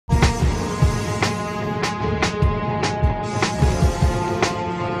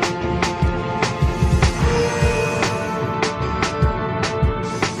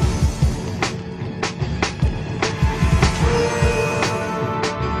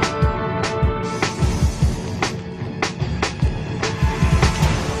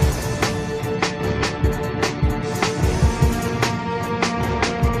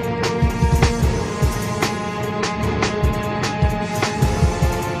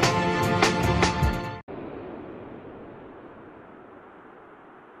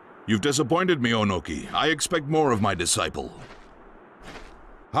You've disappointed me, Onoki. I expect more of my disciple.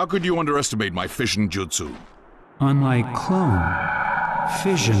 How could you underestimate my fission jutsu? Unlike clone,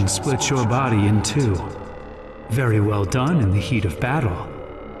 fission splits your body in two. Very well done in the heat of battle.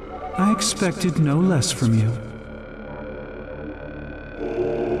 I expected no less from you.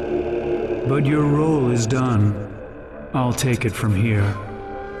 But your role is done. I'll take it from here.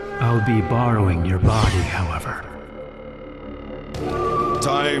 I'll be borrowing your body, however.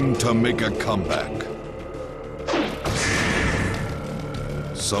 Time to make a comeback.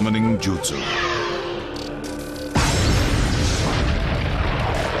 Summoning jutsu.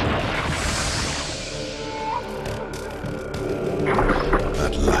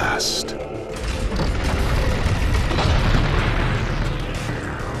 At last.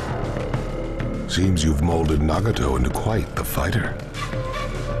 Seems you've molded Nagato into quite the fighter.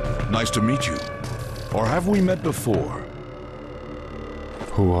 Nice to meet you. Or have we met before?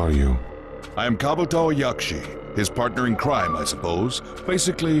 Who are you? I am Kabuto Yakshi, his partner in crime, I suppose.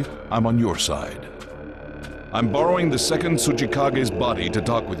 Basically, I'm on your side. I'm borrowing the second Tsuchikage's body to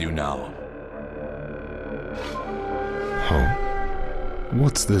talk with you now. Huh?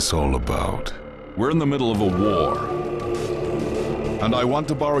 What's this all about? We're in the middle of a war. And I want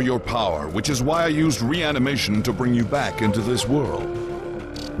to borrow your power, which is why I used reanimation to bring you back into this world.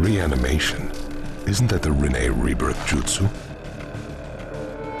 Reanimation? Isn't that the Rinne rebirth jutsu?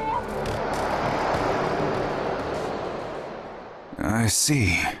 I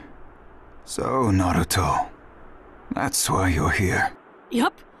see. So, Naruto, that's why you're here.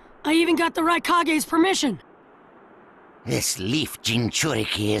 Yup. I even got the Raikage's permission. This leaf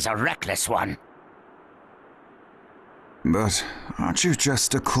Jinchuriki is a reckless one. But aren't you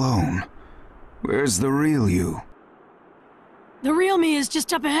just a clone? Where's the real you? The real me is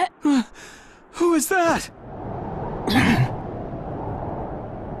just up ahead. Who is that?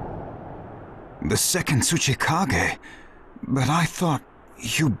 The second Tsuchikage? But I thought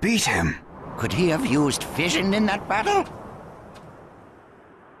you beat him. Could he have used fission in that battle?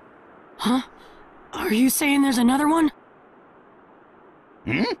 Huh? Are you saying there's another one?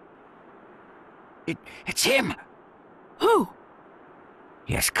 Hmm? It's him! Who?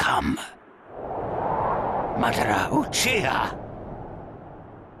 He has come. Madara Uchiha!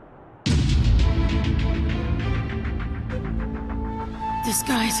 This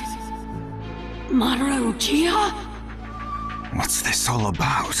guy's... Madara Uchiha? What's this all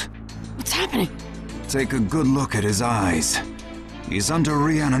about? What's happening? Take a good look at his eyes. He's under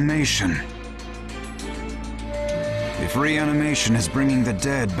reanimation. If reanimation is bringing the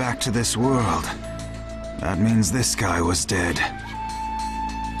dead back to this world, that means this guy was dead.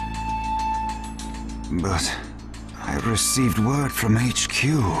 But I received word from HQ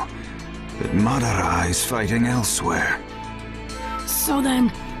that Madara is fighting elsewhere. So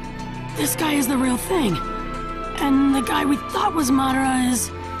then, this guy is the real thing. And the guy we thought was Madara is...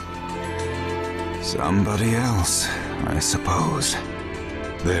 Somebody else, I suppose.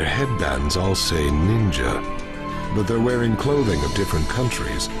 Their headbands all say ninja, but they're wearing clothing of different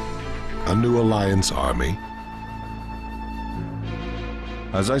countries. A new alliance army?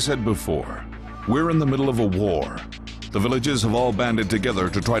 As I said before, we're in the middle of a war. The villages have all banded together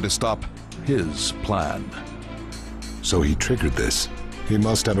to try to stop his plan. So he triggered this. He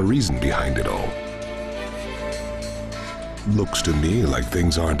must have a reason behind it all. Looks to me like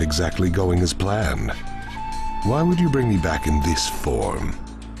things aren't exactly going as planned. Why would you bring me back in this form?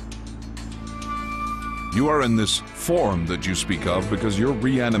 You are in this form that you speak of because your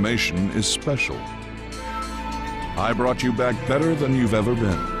reanimation is special. I brought you back better than you've ever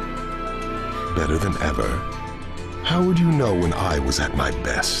been. Better than ever? How would you know when I was at my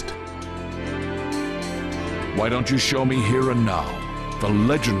best? Why don't you show me here and now the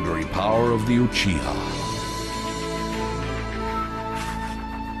legendary power of the Uchiha?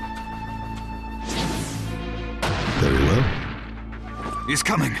 Very well. He's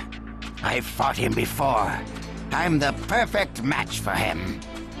coming. I've fought him before. I'm the perfect match for him.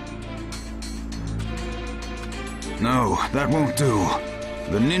 No, that won't do.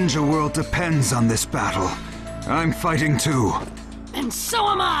 The ninja world depends on this battle. I'm fighting too. And so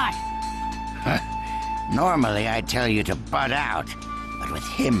am I! Normally I'd tell you to butt out, but with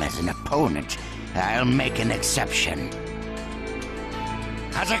him as an opponent, I'll make an exception.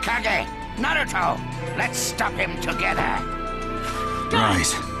 Kazekage! Naruto! Let's stop him together!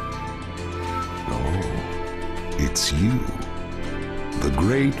 Right. Oh, it's you. The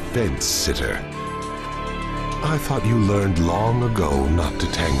great fence sitter. I thought you learned long ago not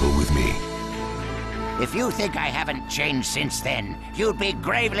to tangle with me. If you think I haven't changed since then, you'd be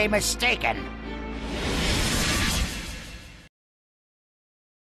gravely mistaken.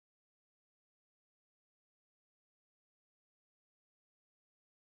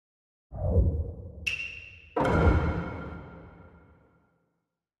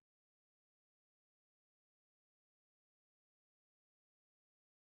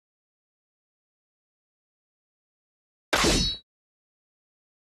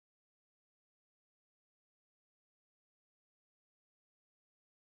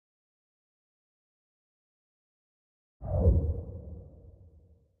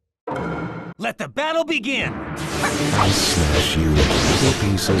 Let the battle begin! I'll smash you into little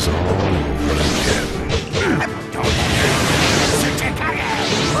pieces all over again.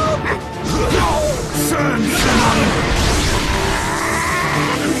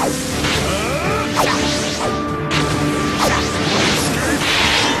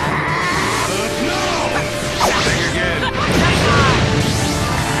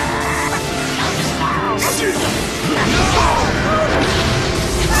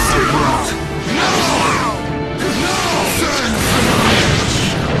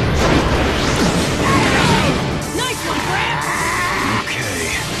 Nice one, Gramps! Okay.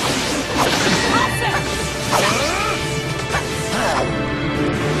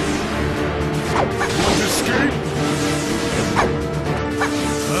 Want to escape?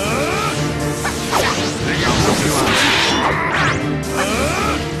 Dig out what you want.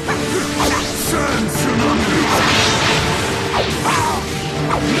 Send tsunami!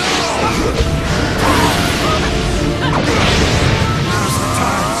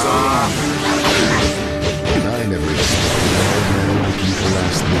 I never expected an old man like you to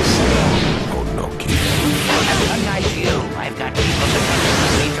last this long. Oh, no, kid. Unlike you, I've got people to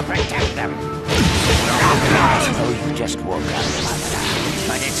trust me to protect them. I know you just woke up, Mother,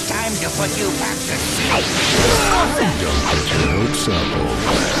 but it's time to put you back to sleep. Don't get your hopes up, old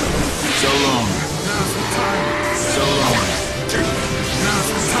man. So long. Now's the time. So long. Now's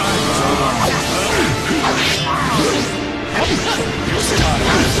the time. So long.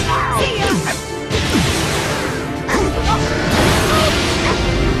 See ya!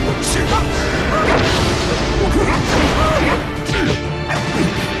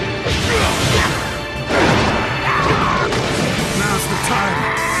 Now's the time.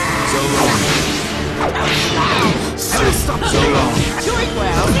 So long. Stop. So long. Doing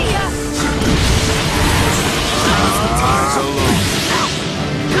well! See ya! Now's the time. So long.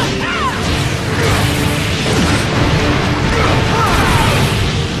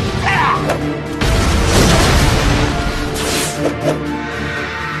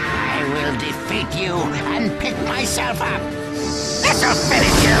 I will defeat you and pick myself up. This'll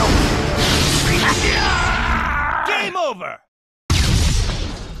finish you. Game over!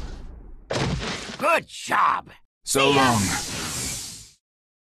 Good job. So long.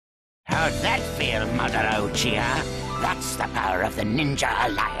 How'd that feel, Mother Uchiha? That's the power of the Ninja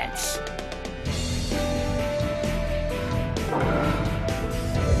Alliance.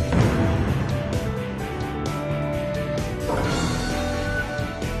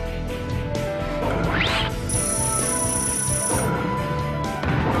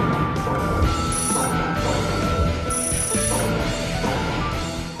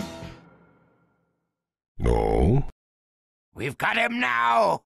 No? We've got him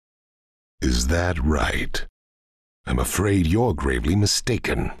now. Is that right? I'm afraid you're gravely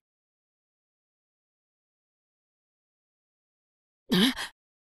mistaken.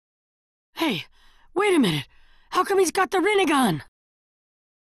 Hey, wait a minute. How come he's got the Rinnegan?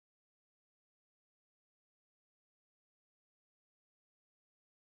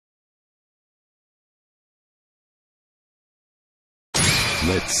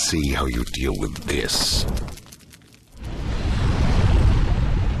 Let's see how you deal with this.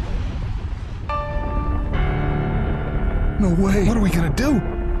 No way. What are we gonna do?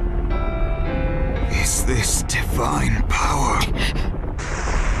 Is this divine power?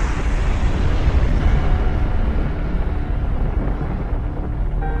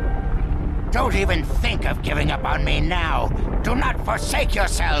 Don't even think of giving up on me now. Do not forsake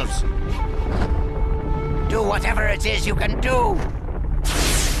yourselves. Do whatever it is you can do.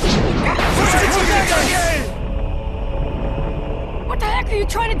 What the heck are you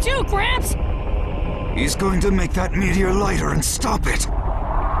trying to do, Gramps? He's going to make that meteor lighter and stop it.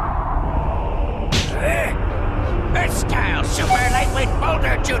 Earth style super lightweight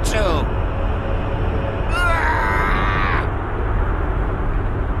boulder jutsu.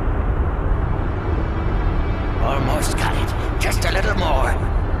 Almost got it. Just a little more.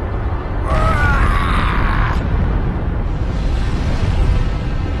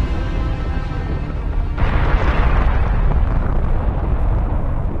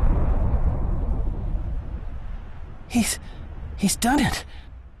 He's done it.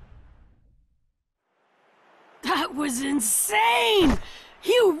 That was insane!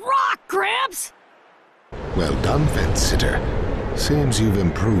 You rock, Gramps! Well done, fence sitter. Seems you've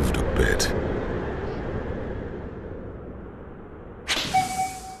improved a bit.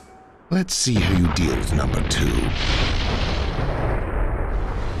 Let's see how you deal with number 2.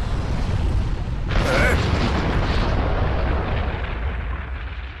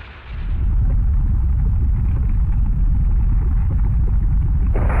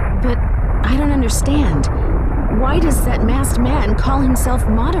 But I understand. Why does that masked man call himself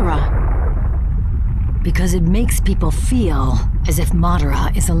Madara? Because it makes people feel as if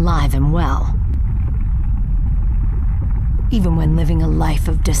Madara is alive and well. Even when living a life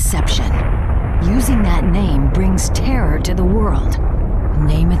of deception, using that name brings terror to the world. The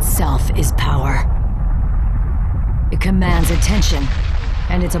name itself is power. It commands attention,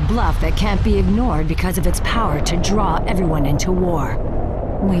 and it's a bluff that can't be ignored because of its power to draw everyone into war.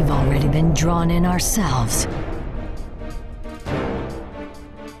 We've already been drawn in ourselves.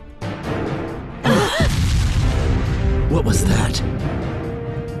 What was that?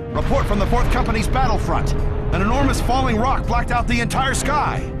 Report from the 4th Company's battlefront. An enormous falling rock blacked out the entire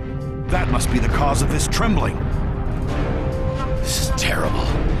sky. That must be the cause of this trembling. This is terrible.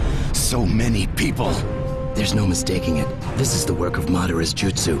 So many people. There's no mistaking it. This is the work of Madara's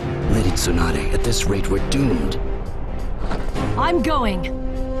jutsu. Lady Tsunade, at this rate we're doomed. I'm going.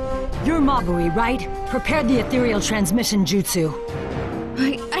 You're Mabui, right? Prepare the ethereal transmission jutsu.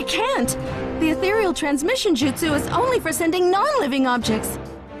 I can't. The ethereal transmission jutsu is only for sending non-living objects.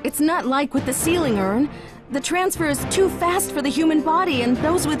 It's not like with the sealing urn. The transfer is too fast for the human body, and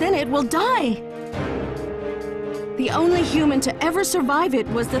those within it will die. The only human to ever survive it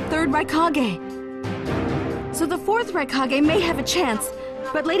was the 3rd Raikage. So the 4th Raikage may have a chance,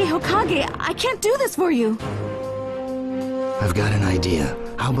 but Lady Hokage, I can't do this for you. I've got an idea.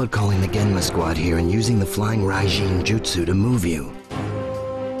 How about calling the Genma squad here and using the flying Raijin jutsu to move you?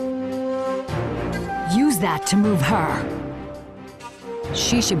 Use that to move her.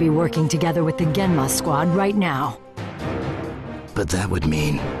 She should be working together with the Genma squad right now. But that would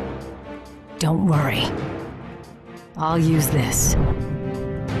mean... Don't worry. I'll use this.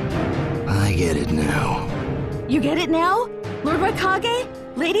 I get it now. You get it now? Lord Raikage?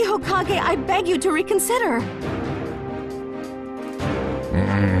 Lady Hokage, I beg you to reconsider.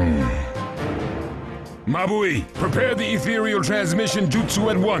 Mabui, prepare the ethereal transmission jutsu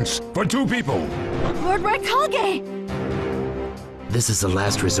at once, for 2 people. Lord Raikage! This is the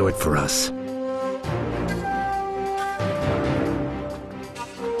last resort for us.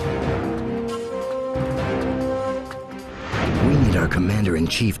 We need our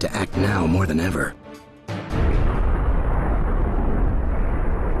commander-in-chief to act now more than ever.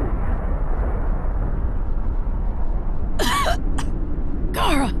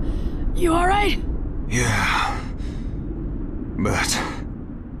 Gaara, you alright? Yeah. But...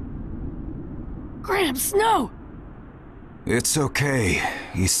 Gramps, no! It's okay.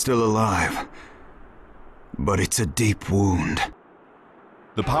 He's still alive. But it's a deep wound.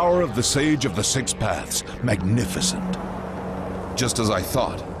 The power of the Sage of the Six Paths, magnificent. Just as I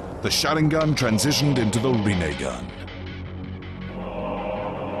thought, the Sharingan transitioned into the Rinnegan.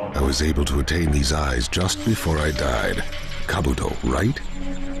 I was able to attain these eyes just before I died. Kabuto, right?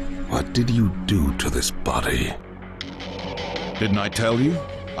 What did you do to this body? Didn't I tell you?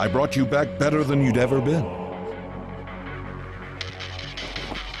 I brought you back better than you'd ever been.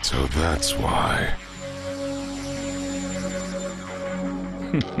 So that's why.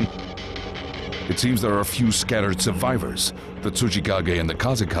 It seems there are a few scattered survivors. The Tsuchikage and the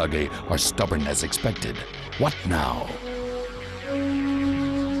Kazekage are stubborn as expected. What now?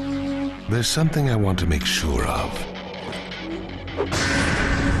 There's something I want to make sure of.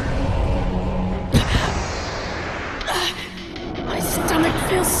 My stomach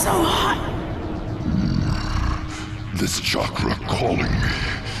feels so hot. This chakra calling me.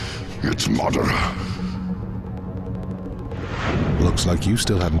 It's Madara. Looks like you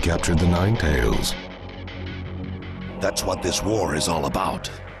still haven't captured the Nine Tails. That's what this war is all about.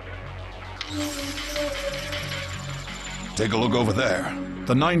 Take a look over there.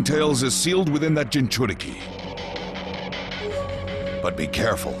 The Nine Tails is sealed within that Jinchuriki. But be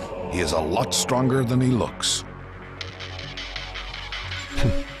careful. He is a lot stronger than he looks.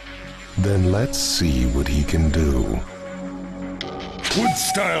 Then let's see what he can do.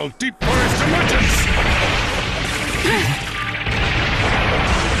 Wood-style deep forest emergence!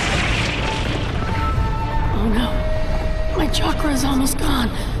 Oh no. My chakra is almost gone.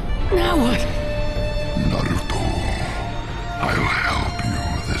 Now what? Naruto, I'll help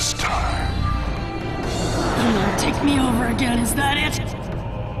you this time. You're gonna take me over again, is that it?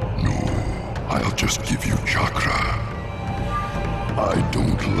 No, I'll just give you chakra. I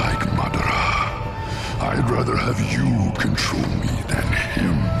don't like Madara. I'd rather have you control me than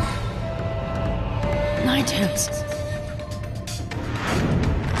him. Ninetales.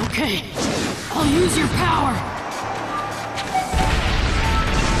 Okay, I'll use your power.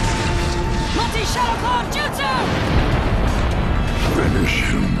 Multi-Shadow Clone Jutsu! Finish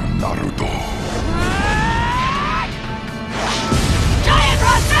him, Naruto. Giant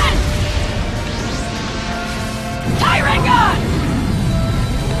Rasen!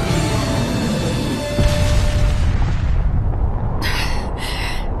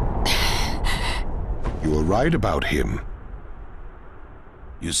 You were right about him.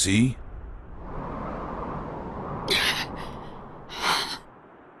 You see?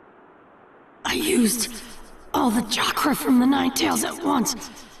 I used all the chakra from the Nine Tails at once.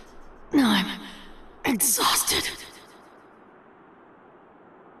 Now I'm exhausted.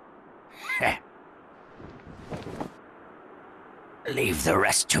 Leave the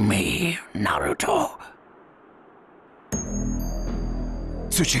rest to me, Naruto.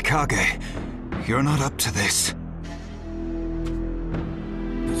 Tsuchikage, you're not up to this.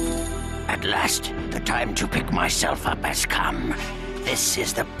 At last, the time to pick myself up has come. This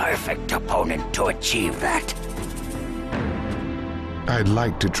is the perfect opponent to achieve that. I'd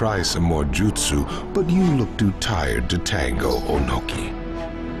like to try some more jutsu, but you look too tired to tango, Onoki.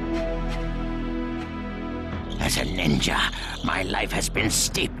 As a ninja, my life has been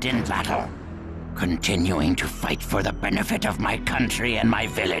steeped in battle. Continuing to fight for the benefit of my country and my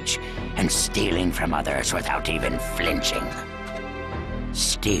village, and stealing from others without even flinching.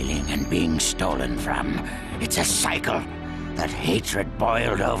 Stealing and being stolen from. It's a cycle. That hatred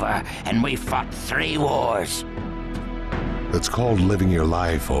boiled over, and we fought 3 wars. That's called living your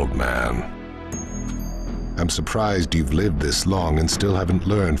life, old man. I'm surprised you've lived this long and still haven't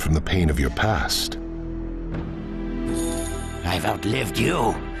learned from the pain of your past. I've outlived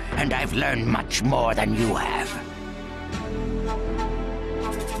you, and I've learned much more than you have.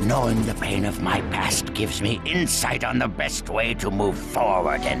 Knowing the pain of my past gives me insight on the best way to move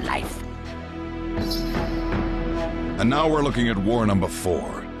forward in life. And now we're looking at war number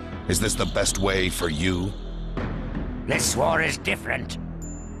 4. Is this the best way for you? This war is different.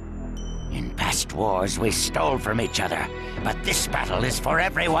 In past wars, we stole from each other, but this battle is for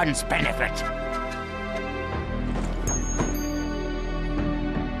everyone's benefit.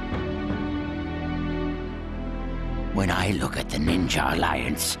 When I look at the Ninja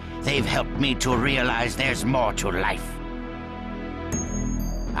Alliance, they've helped me to realize there's more to life.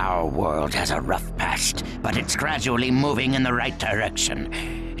 Our world has a rough past, but it's gradually moving in the right direction.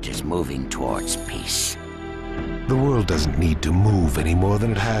 It is moving towards peace. The world doesn't need to move any more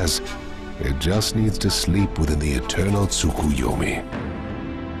than it has. It just needs to sleep within the eternal Tsukuyomi.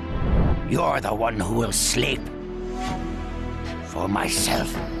 You're the one who will sleep. For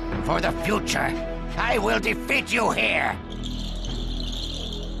myself, for the future, I will defeat you here!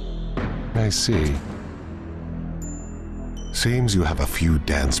 I see. Seems you have a few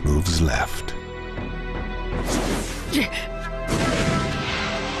dance moves left. The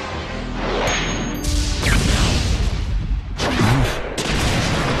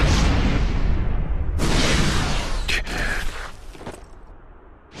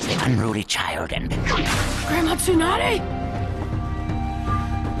unruly child and... Grandma Tsunade?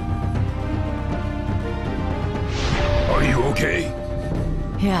 Are you okay?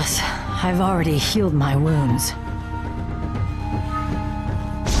 Yes, I've already healed my wounds.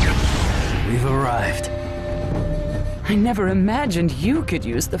 We've arrived. I never imagined you could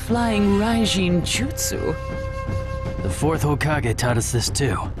use the flying Raijin Jutsu. The 4th Hokage taught us this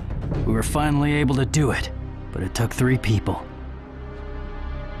too. We were finally able to do it, but it took 3 people.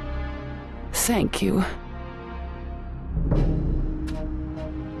 Thank you.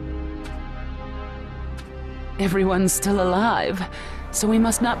 Everyone's still alive, so we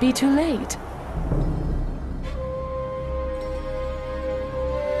must not be too late.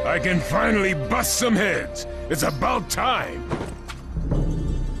 I can finally bust some heads. It's about time.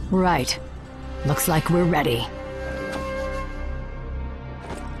 Right. Looks like we're ready.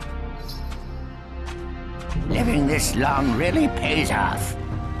 Living this long really pays off.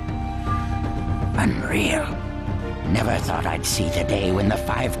 Unreal. Never thought I'd see the day when the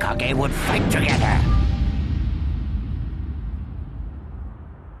 5 Kage would fight together.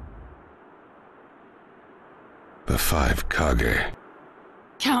 The 5 Kage.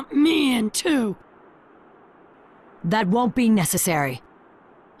 Count me in too. That won't be necessary.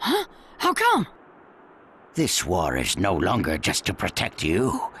 Huh? How come? This war is no longer just to protect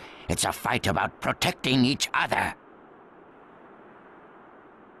you. It's a fight about protecting each other.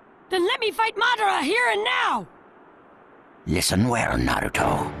 Then let me fight Madara here and now! Listen well,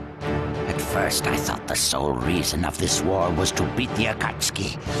 Naruto. At first, I thought the sole reason of this war was to beat the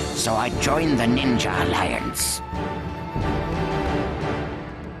Akatsuki, so I joined the Ninja Alliance.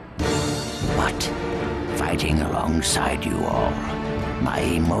 But, fighting alongside you all, my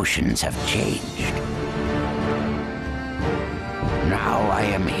emotions have changed. Now I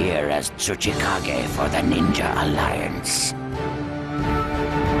am here as Tsuchikage for the Ninja Alliance.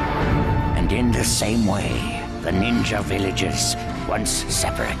 And in the same way, the ninja villages, once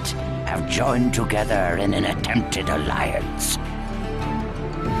separate, have joined together in an attempted alliance.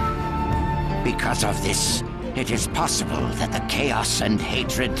 Because of this, it is possible that the chaos and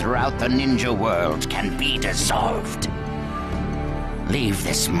hatred throughout the ninja world can be dissolved. Leave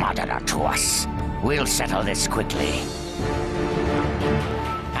this Madara to us. We'll settle this quickly.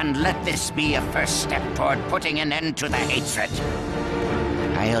 And let this be a first step toward putting an end to the hatred.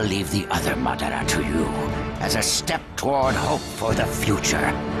 I'll leave the other Madara to you as a step toward hope for the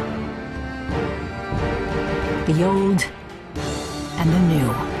future. The old and the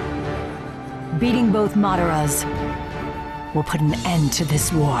new. Beating both Madaras will put an end to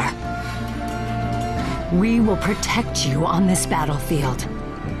this war. We will protect you on this battlefield.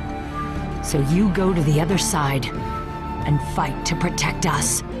 So you go to the other side and fight to protect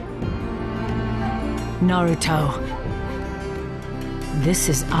us. Naruto, this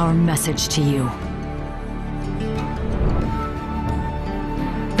is our message to you.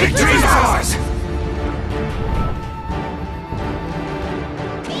 Victory is ours!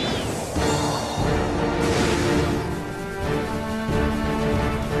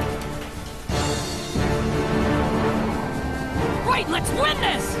 Right, let's win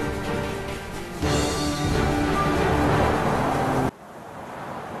this!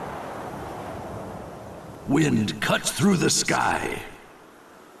 Wind cuts through the sky.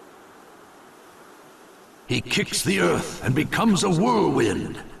 He kicks the earth and becomes a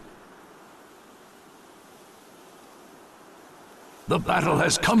whirlwind. The battle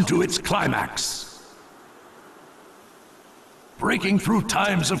has come to its climax. Breaking through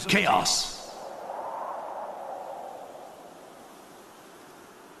times of chaos.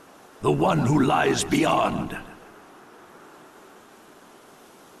 The one who lies beyond